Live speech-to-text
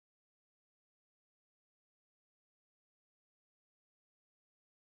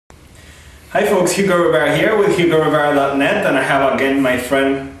Hi folks, Hugo Rodzilla here with HugoRodzilla.net, and I have again my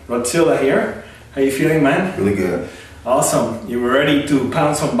friend Rodzilla here. How you feeling, man? Really good. Awesome. You ready to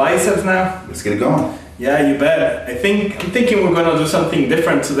pound some biceps now? Let's get it going. Yeah, you bet. I'm thinking we're gonna do something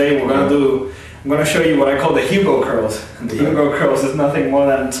different today. I'm gonna show you what I call the Hugo curls. And the Hugo curls is nothing more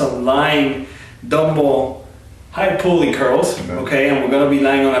than some lying dumbbell high pulley curls. Okay, and we're gonna be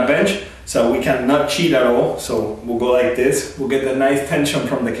lying on a bench. So we cannot cheat at all. So we'll go like this. We'll get the nice tension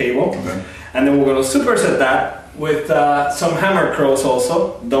from the cable. Okay. And then we're going to superset that with some hammer curls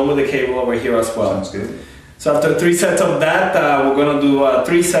also, done with the cable over here as well. Sounds good. So after 3 sets of that, we're going to do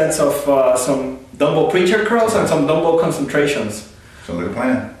 3 sets of some dumbbell preacher curls and some dumbbell concentrations. Sounds like a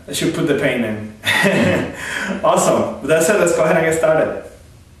plan. I should put the pain in. Awesome. With that said, let's go ahead and get started.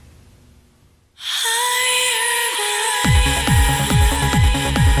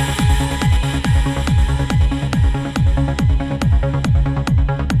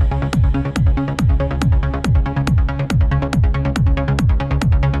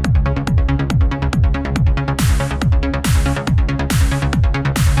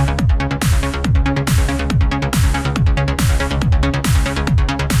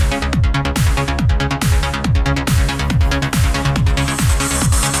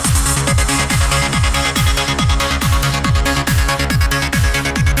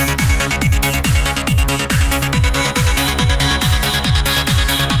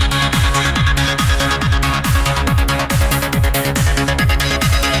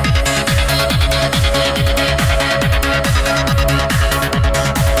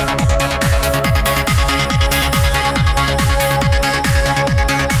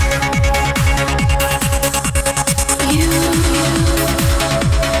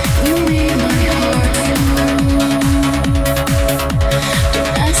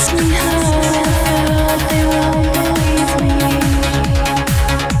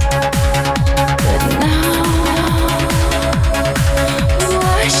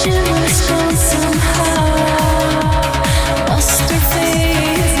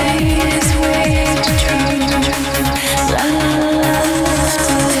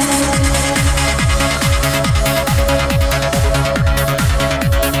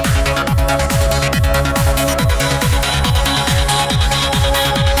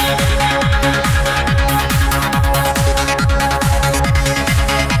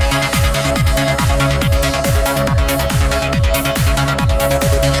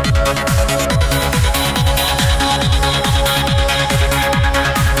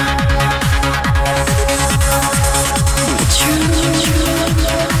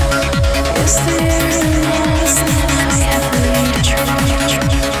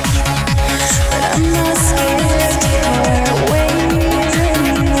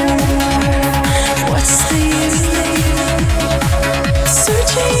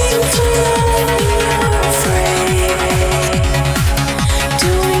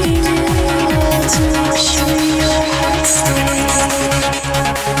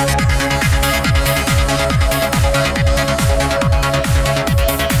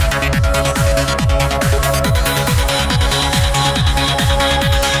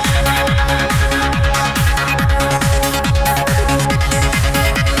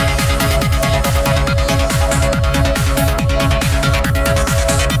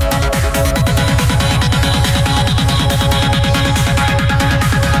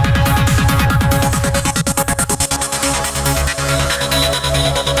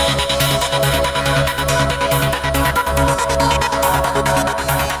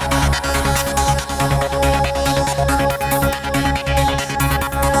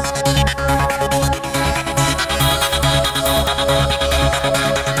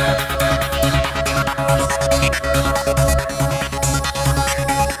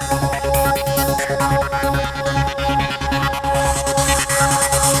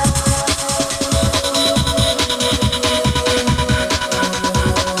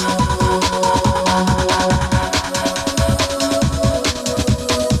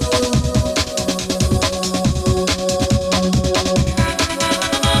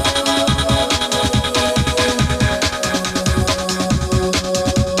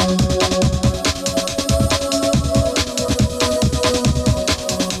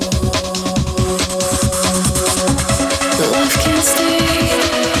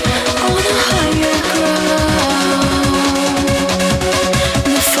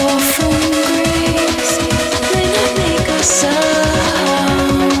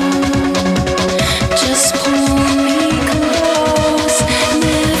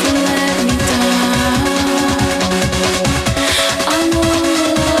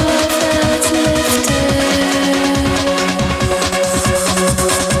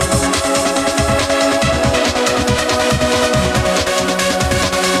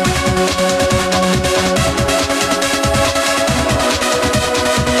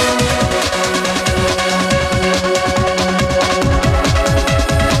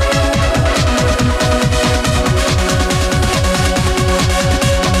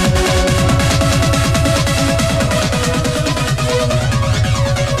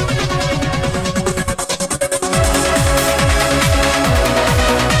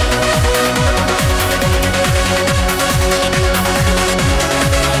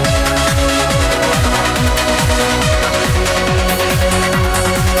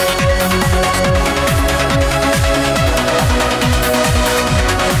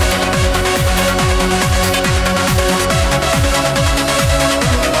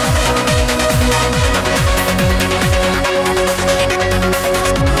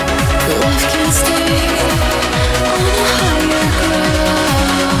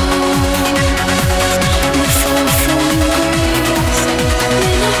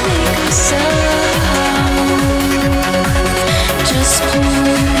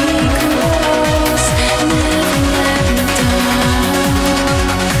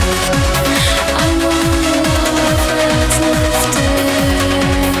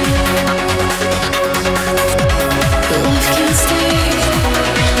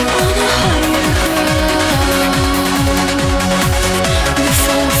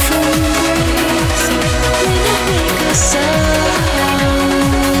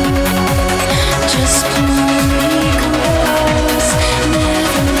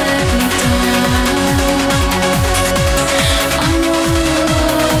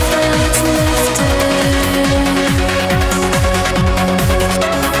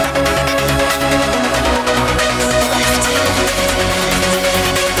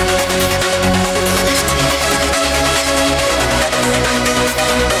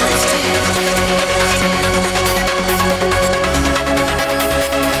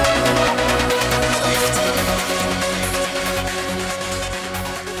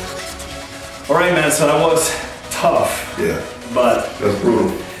 Alright man, so that was tough. Yeah. But that's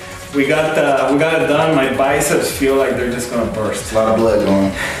brutal. We got it done. My biceps feel like they're just gonna burst. A lot of blood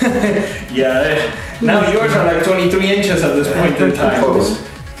going. Yeah. Now yours are like 23 inches at this point in time. Close.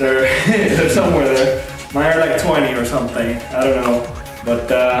 They're somewhere there. Mine are like 20 or something. I don't know. But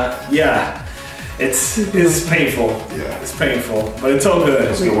yeah, it's painful. Yeah. It's painful, but it's all good.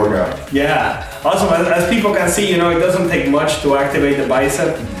 It's a good workout. Yeah. Also, as people can see, you know, it doesn't take much to activate the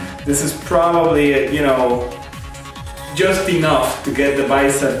bicep. This is probably, you know, just enough to get the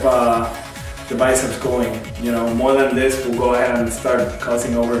biceps going. You know, more than this will go ahead and start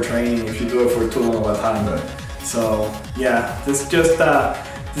causing overtraining if you do it for too long of a time. Right. So yeah, this just got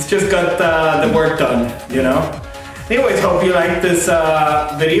the work done, you know. Anyways, hope you liked this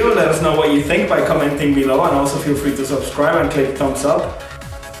video. Let us know what you think by commenting below, and also feel free to subscribe and click thumbs up.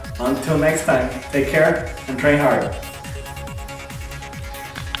 Until next time, take care and train hard.